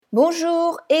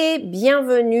Bonjour et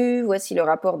bienvenue. Voici le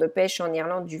rapport de pêche en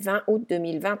Irlande du 20 août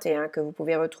 2021 que vous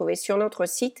pouvez retrouver sur notre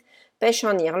site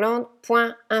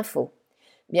pêcheenirlande.info.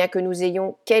 Bien que nous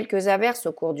ayons quelques averses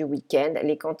au cours du week-end,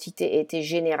 les quantités étaient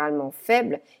généralement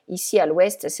faibles. Ici à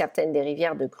l'ouest, certaines des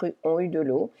rivières de crue ont eu de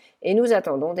l'eau et nous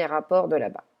attendons des rapports de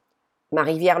là-bas. Ma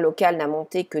rivière locale n'a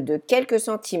monté que de quelques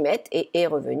centimètres et est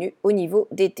revenue au niveau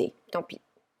d'été. Tant pis.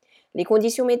 Les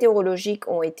conditions météorologiques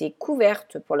ont été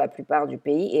couvertes pour la plupart du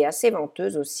pays et assez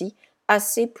venteuses aussi,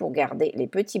 assez pour garder les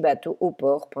petits bateaux au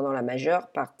port pendant la majeure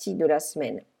partie de la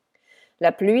semaine.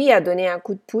 La pluie a donné un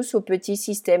coup de pouce au petit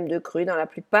système de crue dans la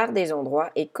plupart des endroits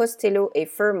et Costello et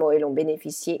Fermoil ont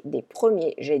bénéficié des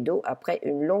premiers jets d'eau après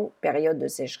une longue période de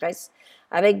sécheresse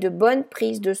avec de bonnes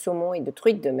prises de saumon et de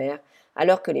truites de mer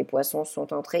alors que les poissons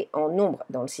sont entrés en nombre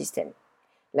dans le système.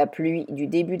 La pluie du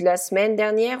début de la semaine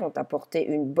dernière ont apporté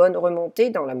une bonne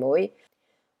remontée dans la Moé,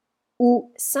 où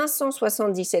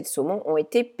 577 saumons ont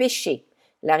été pêchés.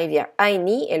 La rivière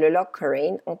Ainey et le Loch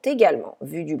Currane ont également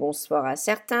vu du bon sport à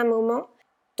certains moments,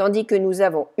 tandis que nous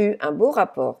avons eu un beau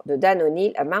rapport de Dan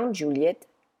O'Neill à Mount Juliet,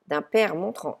 d'un père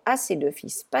montrant à ses deux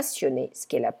fils passionnés ce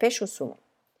qu'est la pêche au saumon.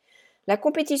 La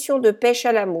compétition de pêche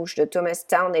à la mouche de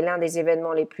Thomastown est l'un des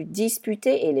événements les plus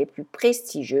disputés et les plus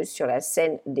prestigieux sur la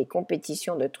scène des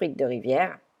compétitions de truites de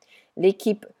rivière.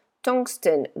 L'équipe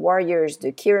Tungsten Warriors de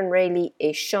Kieran Rayleigh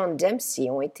et Sean Dempsey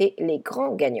ont été les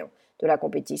grands gagnants de la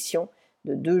compétition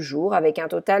de 2 jours avec un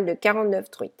total de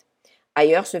 49 truites.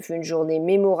 Ailleurs, ce fut une journée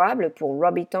mémorable pour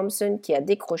Robbie Thompson qui a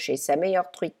décroché sa meilleure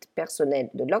truite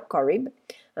personnelle de Loch Corrib,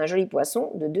 un joli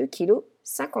poisson de 2,52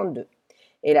 kg.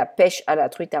 Et la pêche à la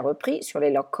truite a repris sur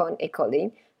les Loch Conn et Colleen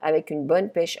avec une bonne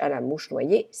pêche à la mouche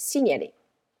noyée signalée.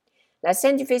 La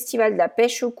scène du festival de la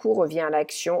pêche au cou revient à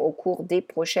l'action au cours des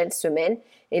prochaines semaines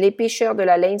et les pêcheurs de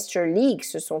la Leinster League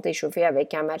se sont échauffés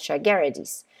avec un match à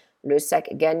Garradis, le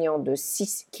sac gagnant de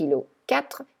 6,4 kg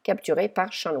capturé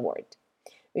par Sean Ward.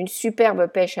 Une superbe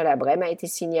pêche à la brème a été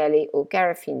signalée au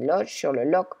Caraffin Lodge sur le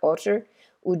Loch Otter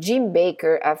où Jim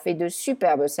Baker a fait de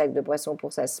superbes sacs de poissons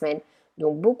pour sa semaine,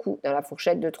 dont beaucoup dans la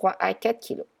fourchette de 3 à 4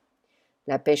 kg.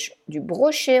 La pêche du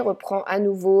brochet reprend à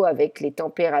nouveau avec les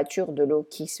températures de l'eau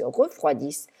qui se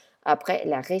refroidissent après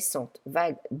la récente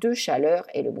vague de chaleur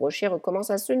et le brochet recommence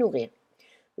à se nourrir.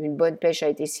 Une bonne pêche a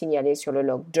été signalée sur le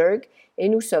Loch Derg et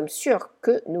nous sommes sûrs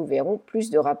que nous verrons plus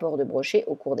de rapports de brochets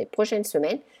au cours des prochaines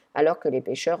semaines alors que les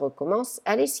pêcheurs recommencent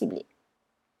à les cibler.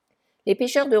 Les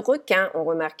pêcheurs de requins ont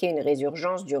remarqué une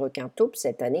résurgence du requin taupe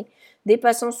cette année,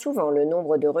 dépassant souvent le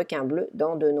nombre de requins bleus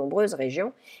dans de nombreuses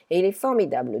régions, et il est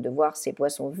formidable de voir ces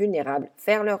poissons vulnérables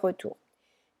faire leur retour.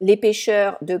 Les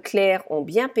pêcheurs de Clare ont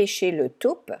bien pêché le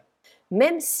taupe,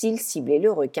 même s'ils ciblaient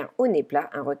le requin au nez plat,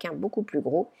 un requin beaucoup plus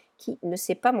gros qui ne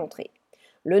s'est pas montré.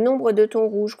 Le nombre de thons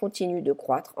rouges continue de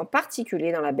croître, en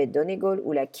particulier dans la baie de Donegal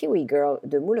où la Kiwi Girl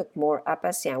de Mulochmore a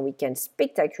passé un week-end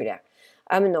spectaculaire,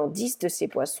 amenant 10 de ses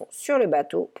poissons sur le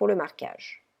bateau pour le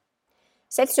marquage.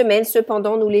 Cette semaine,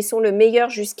 cependant, nous laissons le meilleur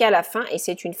jusqu'à la fin et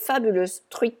c'est une fabuleuse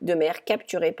truite de mer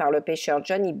capturée par le pêcheur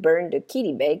Johnny Byrne de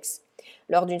Killybegs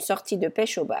lors d'une sortie de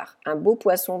pêche au bar. Un beau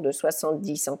poisson de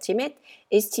 70 cm,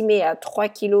 estimé à 3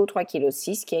 kg,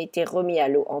 3,6 kg, qui a été remis à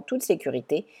l'eau en toute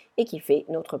sécurité et qui fait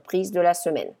notre prise de la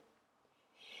semaine.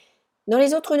 Dans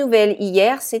les autres nouvelles,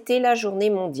 hier, c'était la journée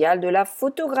mondiale de la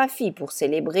photographie. Pour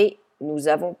célébrer, nous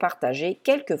avons partagé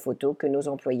quelques photos que nos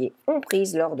employés ont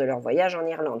prises lors de leur voyage en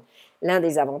Irlande. L'un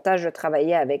des avantages de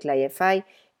travailler avec l'IFI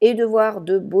est de voir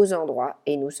de beaux endroits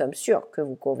et nous sommes sûrs que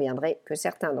vous conviendrez que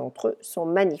certains d'entre eux sont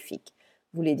magnifiques.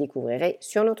 Vous les découvrirez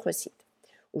sur notre site.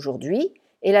 Aujourd'hui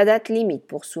est la date limite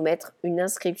pour soumettre une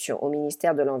inscription au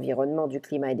ministère de l'Environnement, du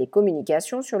Climat et des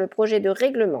Communications sur le projet de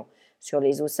règlement sur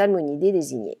les eaux salmonidées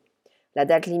désignées. La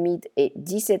date limite est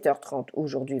 17h30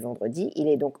 aujourd'hui vendredi. Il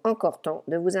est donc encore temps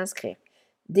de vous inscrire.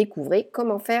 Découvrez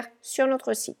comment faire sur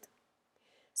notre site.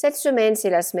 Cette semaine, c'est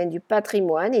la semaine du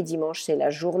patrimoine et dimanche, c'est la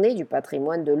journée du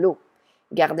patrimoine de l'eau.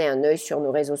 Gardez un œil sur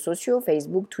nos réseaux sociaux,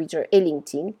 Facebook, Twitter et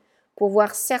LinkedIn, pour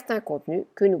voir certains contenus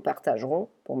que nous partagerons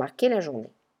pour marquer la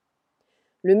journée.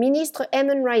 Le ministre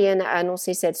Eamon Ryan a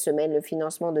annoncé cette semaine le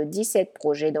financement de 17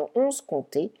 projets dans 11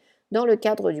 comtés dans le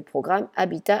cadre du programme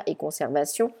Habitat et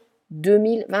Conservation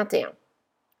 2021.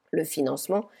 Le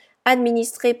financement,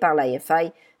 administré par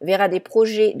l'IFI, verra des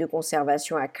projets de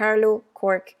conservation à Carlow,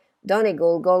 Cork,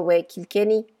 Donegal, Galway,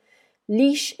 Kilkenny,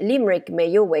 Laois, Limerick,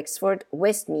 Mayo, Wexford,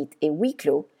 Westmeath et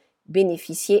Wicklow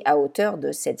bénéficier à hauteur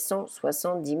de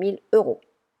 770 000 €.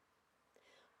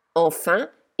 Enfin,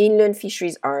 Inland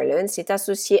Fisheries Ireland s'est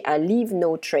associé à Leave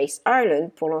No Trace Ireland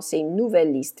pour lancer une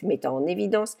nouvelle liste mettant en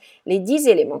évidence les 10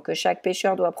 éléments que chaque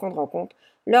pêcheur doit prendre en compte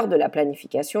lors de la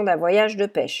planification d'un voyage de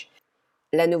pêche.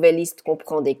 La nouvelle liste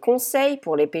comprend des conseils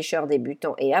pour les pêcheurs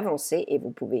débutants et avancés et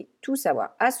vous pouvez tout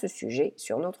savoir à ce sujet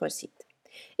sur notre site.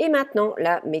 Et maintenant,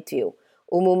 la météo.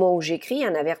 Au moment où j'écris,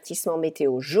 un avertissement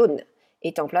météo jaune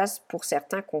est en place pour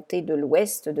certains comtés de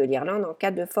l'ouest de l'Irlande en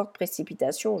cas de fortes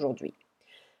précipitations aujourd'hui.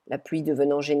 La pluie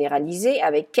devenant généralisée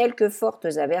avec quelques fortes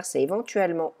averses et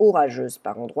éventuellement orageuses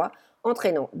par endroits,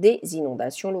 entraînant des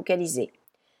inondations localisées.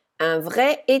 Un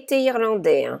vrai été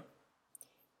irlandais, hein.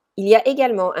 Il y a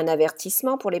également un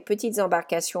avertissement pour les petites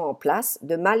embarcations en place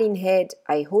de Malin Head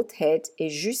à Hout Head et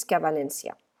jusqu'à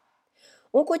Valencia.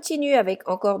 On continue avec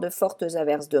encore de fortes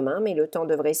averses demain, mais le temps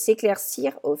devrait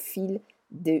s'éclaircir au fil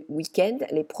du week-end,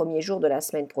 les premiers jours de la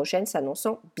semaine prochaine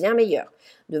s'annonçant bien meilleurs,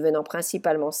 devenant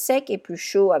principalement sec et plus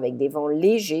chaud avec des vents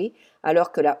légers,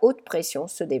 alors que la haute pression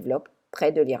se développe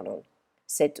près de l'Irlande.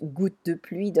 Cette goutte de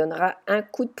pluie donnera un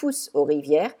coup de pouce aux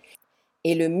rivières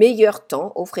et le meilleur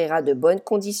temps offrira de bonnes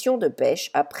conditions de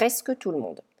pêche à presque tout le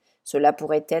monde. Cela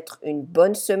pourrait être une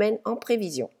bonne semaine en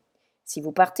prévision. Si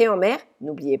vous partez en mer,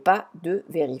 n'oubliez pas de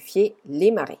vérifier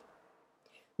les marées.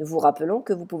 Nous vous rappelons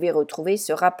que vous pouvez retrouver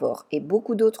ce rapport et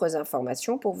beaucoup d'autres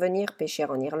informations pour venir pêcher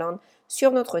en Irlande sur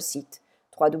notre site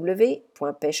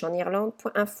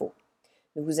www.pêcheenirlande.info.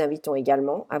 Nous vous invitons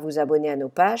également à vous abonner à nos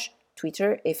pages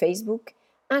Twitter et Facebook,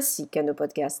 ainsi qu'à nos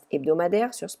podcasts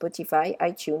hebdomadaires sur Spotify,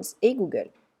 iTunes et Google.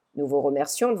 Nous vous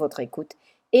remercions de votre écoute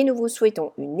et nous vous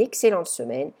souhaitons une excellente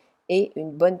semaine et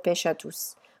une bonne pêche à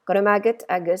tous. Goramagat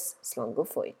agus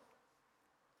slangofoy.